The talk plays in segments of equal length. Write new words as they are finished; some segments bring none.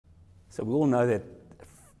So we all know that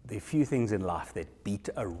there are few things in life that beat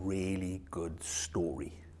a really good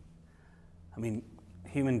story. I mean,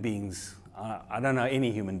 human beings, I don't know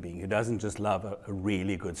any human being who doesn't just love a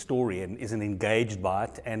really good story and isn't engaged by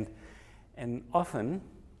it and often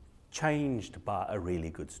changed by a really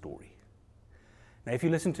good story. Now, if you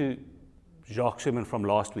listen to Jacques' sermon from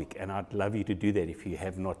last week, and I'd love you to do that if you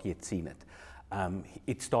have not yet seen it,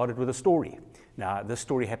 it started with a story. Now, this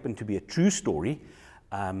story happened to be a true story,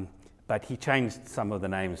 but he changed some of the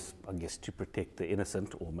names, I guess, to protect the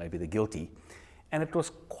innocent or maybe the guilty, and it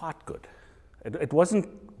was quite good. It wasn't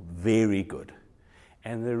very good.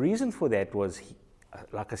 And the reason for that was,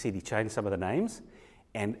 like I said, he changed some of the names,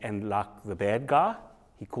 and like the bad guy,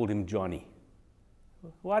 he called him Johnny.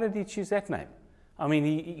 Why did he choose that name? I mean,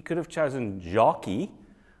 he could have chosen Jackie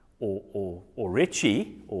or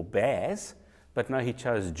Richie or Baz, but no, he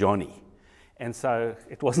chose Johnny. And so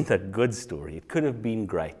it wasn't a good story. It could have been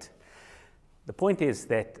great. The point is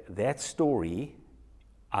that story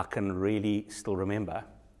I can really still remember,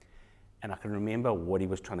 and I can remember what he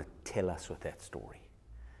was trying to tell us with that story.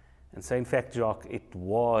 And so, in fact, Jacques, it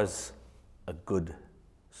was a good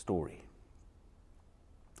story.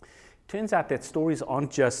 Turns out that stories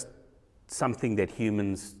aren't just something that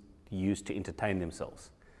humans use to entertain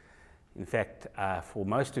themselves. In fact, for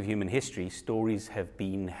most of human history, stories have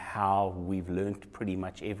been how we've learned pretty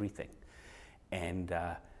much everything. And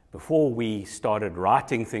before we started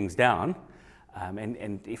writing things down,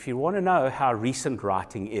 and if you want to know how recent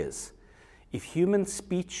writing is, if human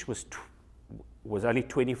speech was only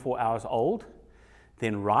 24 hours old,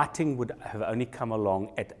 then writing would have only come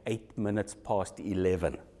along at 8 minutes past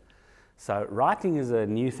 11. So writing is a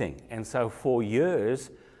new thing. And so for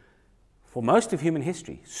years, for most of human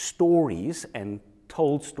history, stories and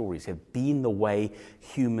told stories have been the way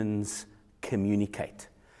humans communicate.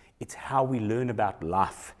 It's how we learn about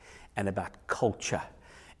life and about culture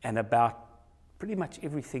and about pretty much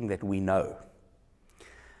everything that we know.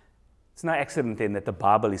 It's no accident then that the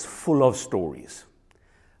Bible is full of stories.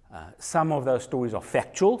 Some of those stories are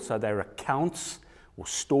factual, so they're accounts or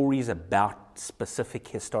stories about specific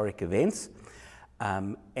historic events,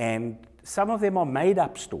 and some of them are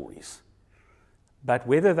made-up stories. But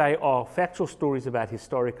whether they are factual stories about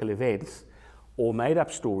historical events or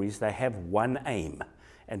made-up stories, they have one aim,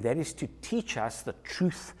 and that is to teach us the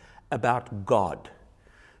truth about God,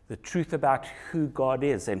 the truth about who God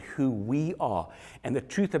is and who we are, and the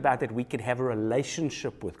truth about that we can have a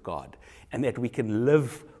relationship with God and that we can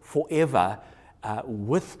live forever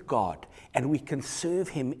with God and we can serve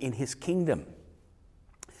Him in His kingdom.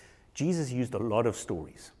 Jesus used a lot of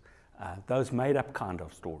stories, those made-up kind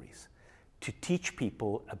of stories, to teach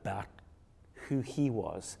people about who He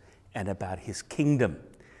was and about His kingdom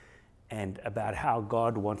and about how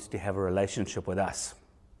God wants to have a relationship with us.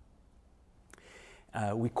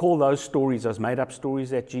 We call those stories, those made-up stories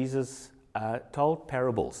that Jesus told,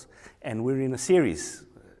 parables. And we're in a series,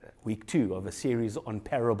 week 2 of a series on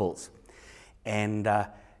parables. And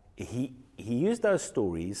he used those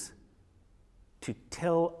stories to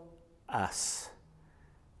tell us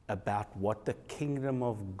about what the kingdom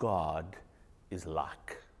of God is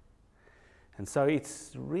like. And so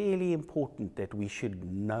it's really important that we should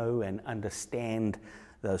know and understand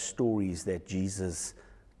those stories that Jesus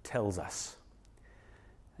tells us.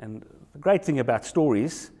 And the great thing about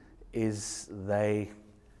stories is they're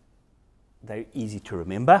easy to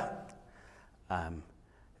remember.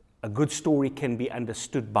 A good story can be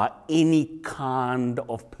understood by any kind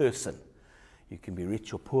of person. You can be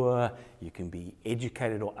rich or poor, you can be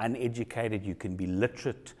educated or uneducated, you can be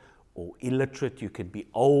literate or illiterate, you can be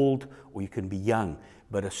old or you can be young.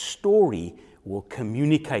 But a story will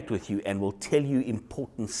communicate with you and will tell you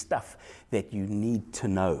important stuff that you need to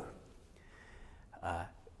know.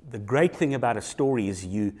 The great thing about a story is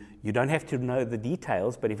you don't have to know the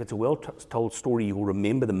details, but if it's a well-told story, you'll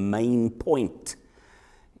remember the main point,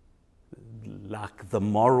 like the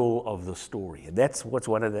moral of the story. And that's what's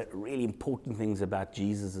one of the really important things about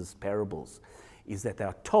Jesus' parables, is that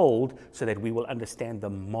they're told so that we will understand the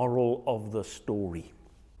moral of the story.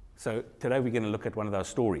 So today we're going to look at one of those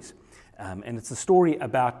stories. And it's a story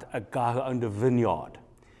about a guy who owned a vineyard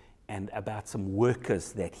and about some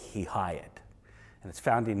workers that he hired. And it's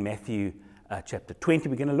found in Matthew chapter 20.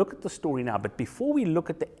 We're going to look at the story now. But before we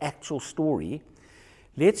look at the actual story,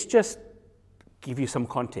 let's just give you some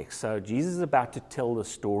context. So Jesus is about to tell the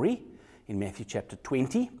story in Matthew chapter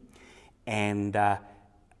 20. And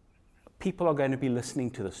people are going to be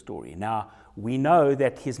listening to the story. Now, we know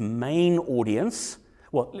that his main audience,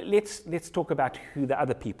 well, let's talk about who the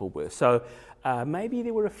other people were. So maybe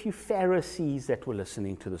there were a few Pharisees that were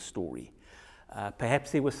listening to the story.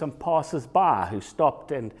 Perhaps there were some passers-by who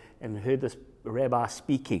stopped and heard this rabbi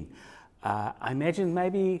speaking. I imagine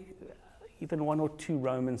maybe even one or two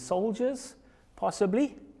Roman soldiers,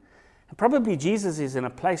 possibly. And probably Jesus is in a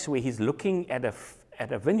place where he's looking at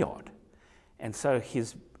a vineyard. And so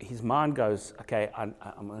his mind goes, okay, I'm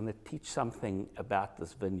going to teach something about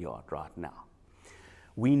this vineyard right now.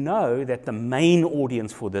 We know that the main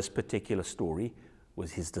audience for this particular story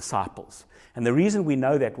was his disciples. And the reason we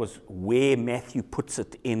know that was where Matthew puts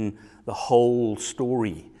it in the whole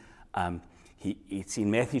story. It's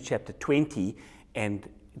in Matthew chapter 20, and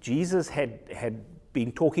Jesus had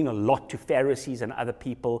been talking a lot to Pharisees and other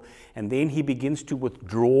people, and then he begins to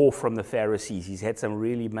withdraw from the Pharisees. He's had some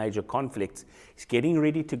really major conflicts. He's getting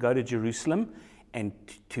ready to go to Jerusalem and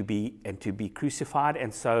to be crucified,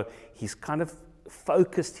 and so he's kind of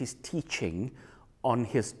focused his teaching on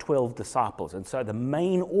his 12 disciples. And so the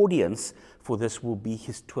main audience for this will be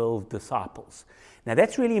his 12 disciples. Now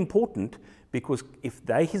that's really important, because if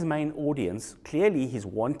they're his main audience, clearly he's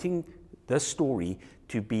wanting this story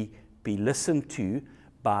to be listened to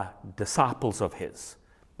by disciples of his.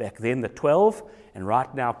 Back then the 12, and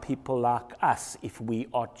right now people like us, if we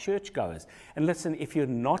are churchgoers. And listen, if you're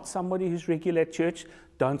not somebody who's regular at church,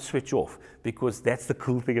 don't switch off, because that's the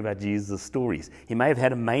cool thing about Jesus' stories. He may have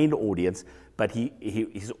had a main audience, but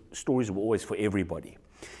his stories were always for everybody.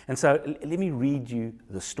 And so let me read you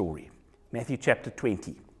the story. Matthew chapter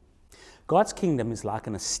 20. God's kingdom is like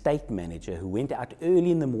an estate manager who went out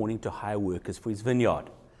early in the morning to hire workers for his vineyard.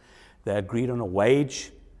 They agreed on a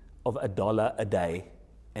wage of $1 a day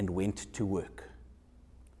and went to work.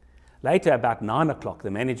 Later, about 9 o'clock,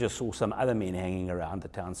 the manager saw some other men hanging around the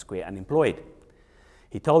town square unemployed.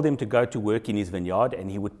 He told them to go to work in his vineyard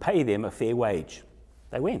and he would pay them a fair wage.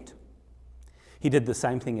 They went. He did the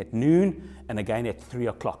same thing at noon and again at 3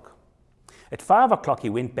 o'clock. At 5 o'clock, he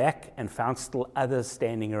went back and found still others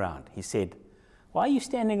standing around. He said, "Why are you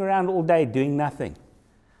standing around all day doing nothing?"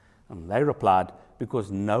 And they replied,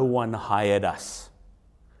 "Because no one hired us."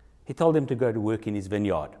 He told them to go to work in his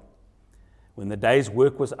vineyard. When the day's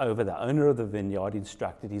work was over, the owner of the vineyard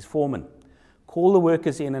instructed his foreman, "Call the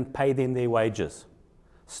workers in and pay them their wages.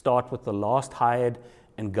 Start with the last hired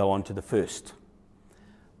and go on to the first."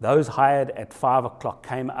 Those hired at 5 o'clock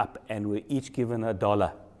came up and were each given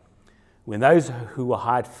 $1. When those who were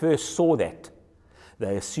hired first saw that,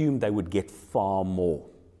 they assumed they would get far more.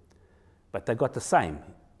 But they got the same,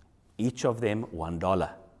 each of them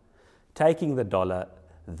 $1. Taking the $1,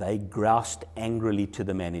 they groused angrily to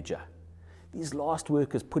the manager. "These last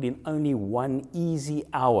workers put in only 1 easy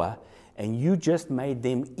hour, and you just made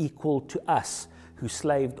them equal to us, who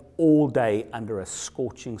slaved all day under a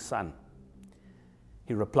scorching sun."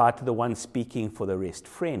 He replied to the one speaking for the rest,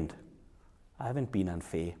 "Friend, I haven't been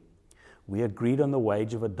unfair. We agreed on the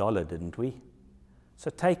wage of $1, didn't we? So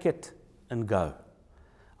take it and go.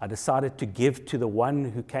 I decided to give to the one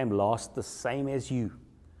who came last the same as you.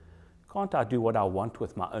 Can't I do what I want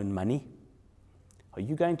with my own money? Are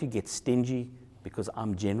you going to get stingy because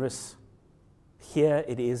I'm generous?" Here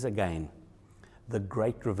it is again, the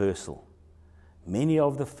great reversal. Many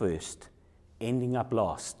of the first ending up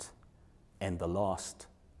last, and the last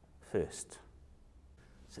first.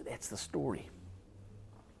 So that's the story.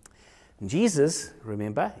 And Jesus,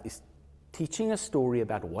 remember, is teaching a story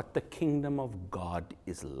about what the kingdom of God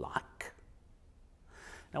is like.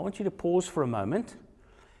 Now I want you to pause for a moment,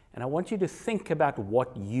 and I want you to think about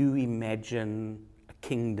what you imagine a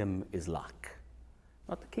kingdom is like.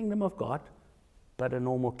 Not the kingdom of God, but a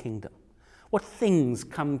normal kingdom. What things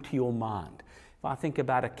come to your mind? If I think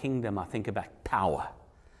about a kingdom, I think about power.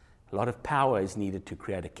 A lot of power is needed to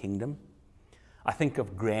create a kingdom. I think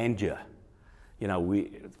of grandeur. You know,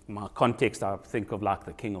 my context, I think of like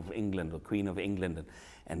the King of England or Queen of England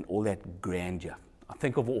and all that grandeur. I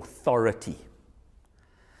think of authority.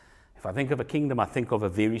 If I think of a kingdom, I think of a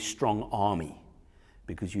very strong army,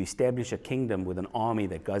 because you establish a kingdom with an army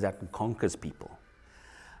that goes out and conquers people.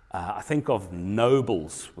 I think of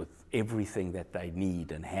nobles with everything that they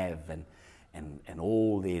need and have and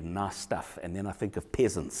all their nice stuff. And then I think of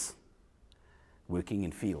peasants working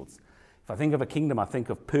in fields. If I think of a kingdom, I think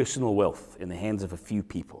of personal wealth in the hands of a few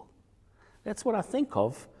people. That's what I think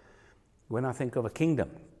of when I think of a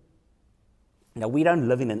kingdom. Now, we don't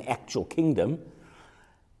live in an actual kingdom,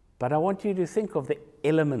 but I want you to think of the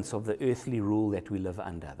elements of the earthly rule that we live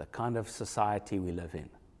under, the kind of society we live in.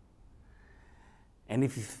 And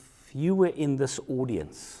if you were in this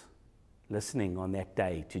audience listening on that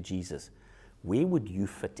day to Jesus, where would you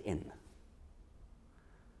fit in?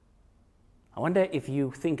 I wonder if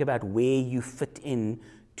you think about where you fit in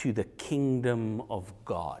to the kingdom of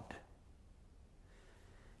God.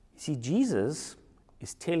 You See, Jesus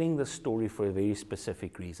is telling the story for a very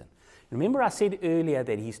specific reason. Remember I said earlier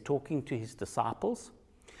that he's talking to his disciples?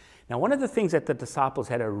 Now, one of the things that the disciples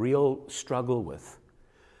had a real struggle with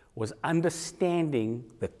was understanding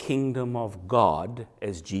the kingdom of God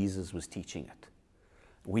as Jesus was teaching it.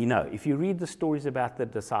 We know, if you read the stories about the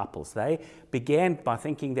disciples, they began by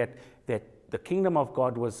thinking that the kingdom of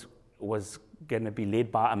God was going to be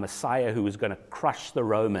led by a Messiah who was going to crush the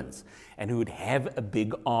Romans and who would have a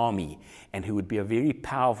big army and who would be a very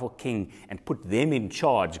powerful king and put them in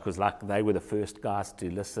charge because like they were the first guys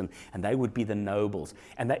to listen and they would be the nobles.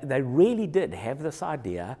 And they really did have this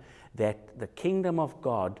idea that the kingdom of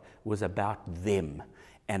God was about them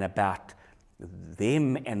and about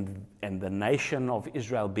them and the nation of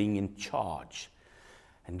Israel being in charge.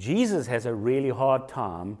 And Jesus has a really hard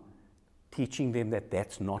time teaching them that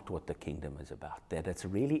that's not what the kingdom is about, that it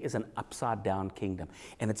really is an upside-down kingdom.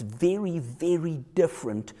 And it's very, very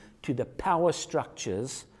different to the power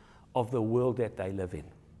structures of the world that they live in.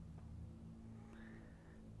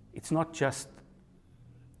 It's not just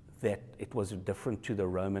that it was different to the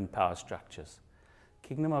Roman power structures.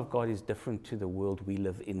 Kingdom of God is different to the world we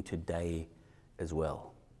live in today as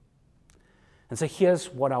well. And so here's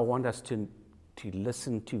what I want us to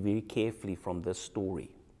listen to very carefully from this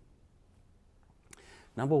story.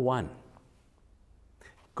 Number one,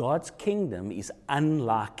 God's kingdom is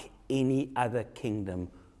unlike any other kingdom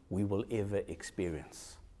we will ever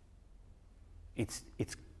experience. It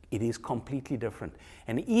is completely different.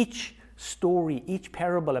 And each story, each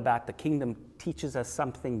parable about the kingdom teaches us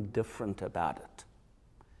something different about it.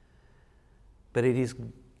 But it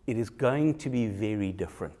is going to be very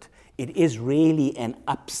different. It is really an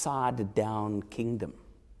upside-down kingdom.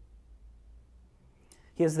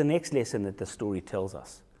 Here's the next lesson that the story tells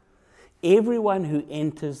us. Everyone who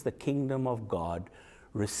enters the kingdom of God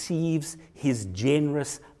receives his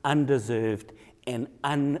generous, undeserved, and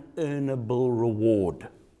unearnable reward.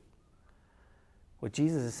 What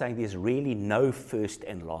Jesus is saying, there's really no first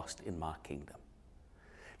and last in my kingdom.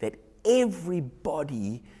 That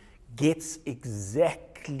everybody gets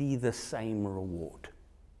exactly the same reward.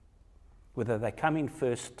 Whether they come in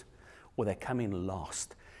first or they come in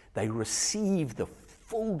last, they receive the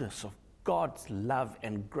fullness of God's love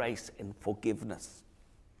and grace and forgiveness.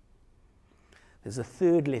 There's a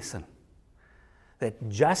third lesson, that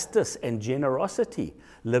justice and generosity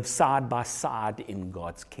live side by side in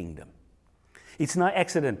God's kingdom. It's no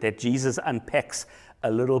accident that Jesus unpacks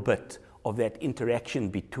a little bit of that interaction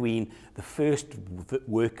between the first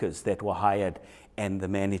workers that were hired and the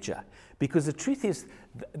manager. Because the truth is,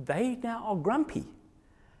 they now are grumpy.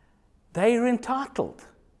 They are entitled.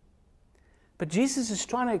 But Jesus is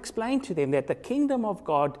trying to explain to them that the kingdom of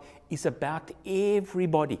God is about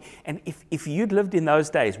everybody. And if you'd lived in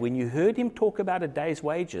those days, when you heard him talk about a day's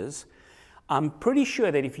wages, I'm pretty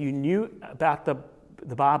sure that if you knew about the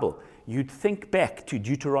Bible, you'd think back to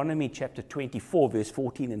Deuteronomy chapter 24, verse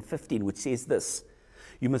 14 and 15, which says this: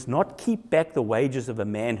 "You must not keep back the wages of a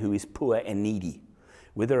man who is poor and needy,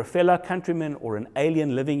 whether a fellow countryman or an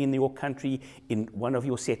alien living in your country in one of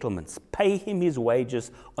your settlements. Pay him his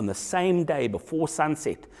wages on the same day before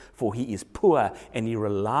sunset, for he is poor and he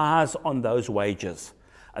relies on those wages.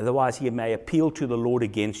 Otherwise he may appeal to the Lord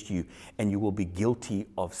against you and you will be guilty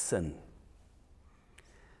of sin."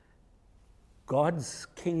 God's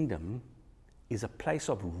kingdom is a place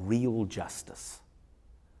of real justice,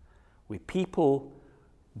 where people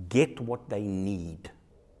get what they need.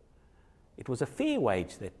 It was a fair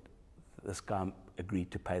wage that this guy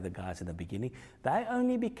agreed to pay the guys in the beginning. They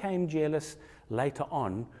only became jealous later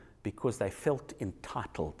on because they felt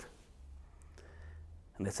entitled.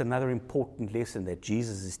 And that's another important lesson that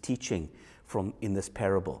Jesus is teaching in this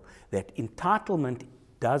parable, that entitlement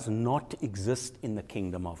does not exist in the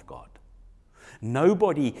kingdom of God.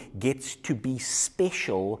 Nobody gets to be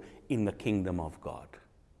special in the kingdom of God.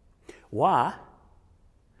 Why?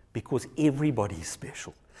 Because everybody is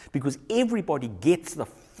special. Because everybody gets the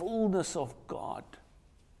fullness of God.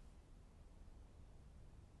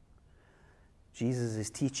 Jesus is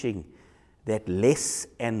teaching that less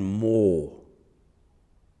and more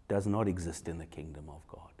does not exist in the kingdom of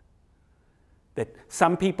God. That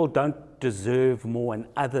some people don't deserve more and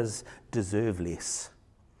others deserve less.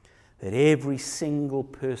 That every single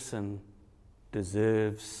person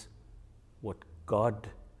deserves what God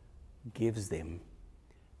gives them,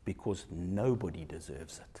 because nobody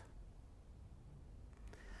deserves it.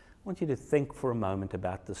 I want you to think for a moment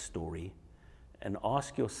about this story and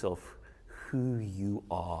ask yourself who you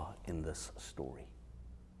are in this story.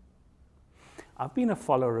 I've been a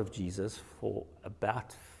follower of Jesus for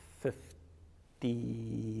about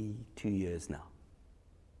 52 years now.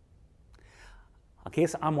 I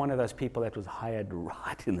guess I'm one of those people that was hired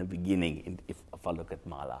right in the beginning, if I look at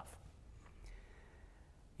my life.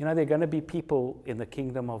 You know, there are going to be people in the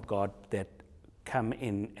kingdom of God that come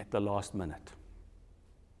in at the last minute.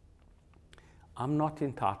 I'm not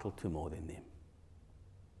entitled to more than them.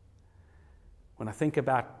 When I think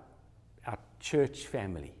about our church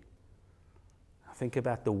family, I think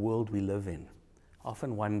about the world we live in, I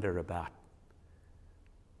often wonder about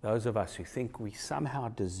those of us who think we somehow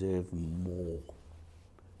deserve more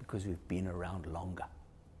because we've been around longer.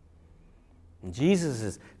 And Jesus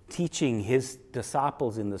is teaching his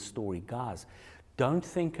disciples in the story, guys, don't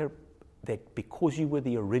think that because you were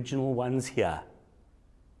the original ones here,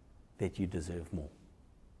 that you deserve more.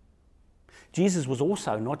 Jesus was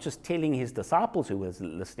also not just telling his disciples who were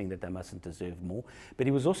listening that they mustn't deserve more, but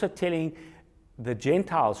he was also telling the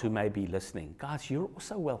Gentiles who may be listening, guys, you're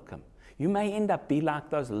also welcome. You may end up be like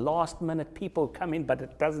those last minute people who come in, but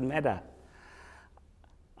it doesn't matter.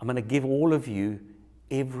 I'm going to give all of you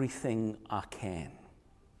everything I can.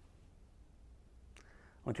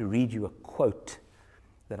 I want to read you a quote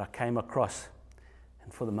that I came across.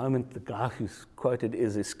 And for the moment, the guy who's quoted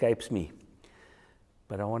escapes me.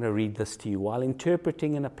 But I want to read this to you. While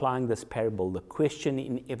interpreting and applying this parable, the question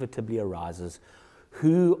inevitably arises,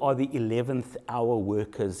 who are the 11th hour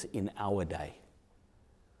workers in our day?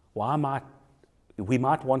 We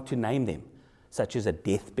might want to name them, such as a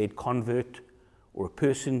deathbed convert, or a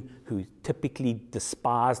person who is typically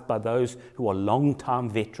despised by those who are long-time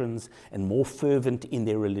veterans and more fervent in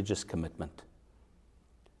their religious commitment.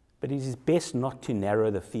 But it is best not to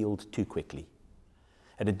narrow the field too quickly.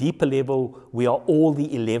 At a deeper level, we are all the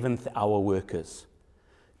 11th hour workers.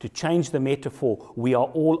 To change the metaphor, we are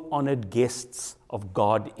all honored guests of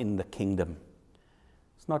God in the kingdom.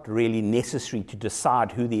 It's not really necessary to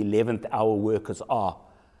decide who the 11th hour workers are.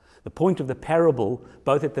 The point of the parable,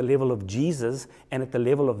 both at the level of Jesus and at the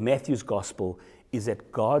level of Matthew's gospel, is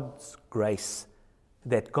that God's grace,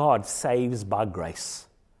 that God saves by grace,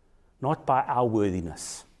 not by our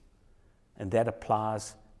worthiness. And that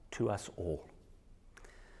applies to us all.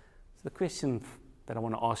 So the question that I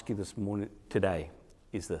want to ask you this morning, today,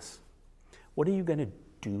 is this. What are you going to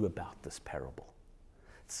do about this parable?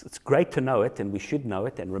 It's great to know it, and we should know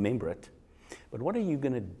it and remember it. But what are you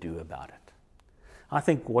going to do about it? I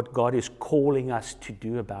think what God is calling us to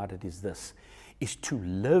do about it is this, is to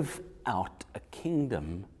live out a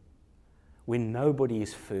kingdom when nobody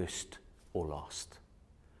is first or last.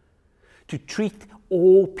 To treat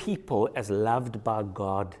all people as loved by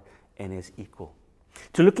God and as equal.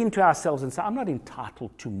 To look into ourselves and say, I'm not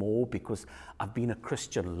entitled to more because I've been a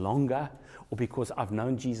Christian longer or because I've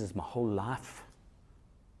known Jesus my whole life.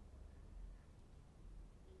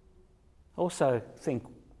 I also think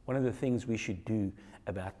one of the things we should do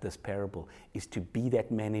about this parable is to be that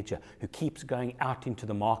manager who keeps going out into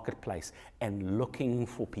the marketplace and looking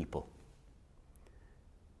for people.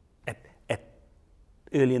 At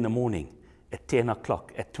early in the morning, at 10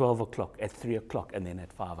 o'clock, at 12 o'clock, at 3 o'clock, and then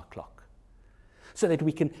at 5 o'clock. So that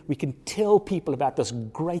we can tell people about this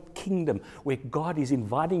great kingdom where God is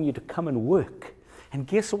inviting you to come and work. And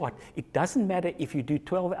guess what? It doesn't matter if you do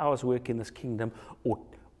 12 hours work in this kingdom or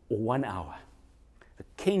 1 hour. The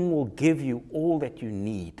King will give you all that you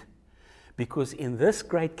need, because in this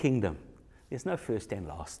great kingdom, there's no first and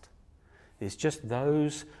last. There's just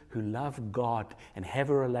those who love God and have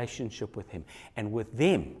a relationship with Him. And with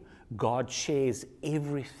them, God shares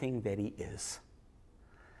everything that He is.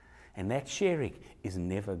 And that sharing is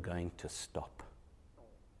never going to stop.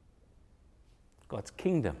 God's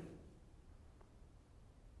kingdom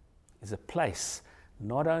is a place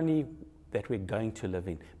not only that we're going to live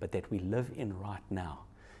in, but that we live in right now.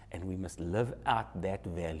 And we must live out that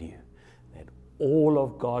value, that all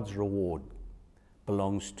of God's reward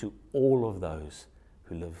belongs to all of those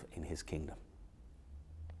who live in His kingdom.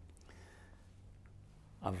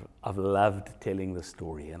 I've loved telling the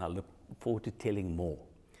story, and I look forward to telling more.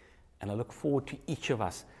 And I look forward to each of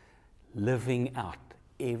us living out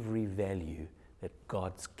every value that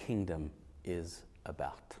God's kingdom is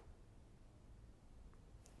about.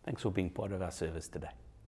 Thanks for being part of our service today.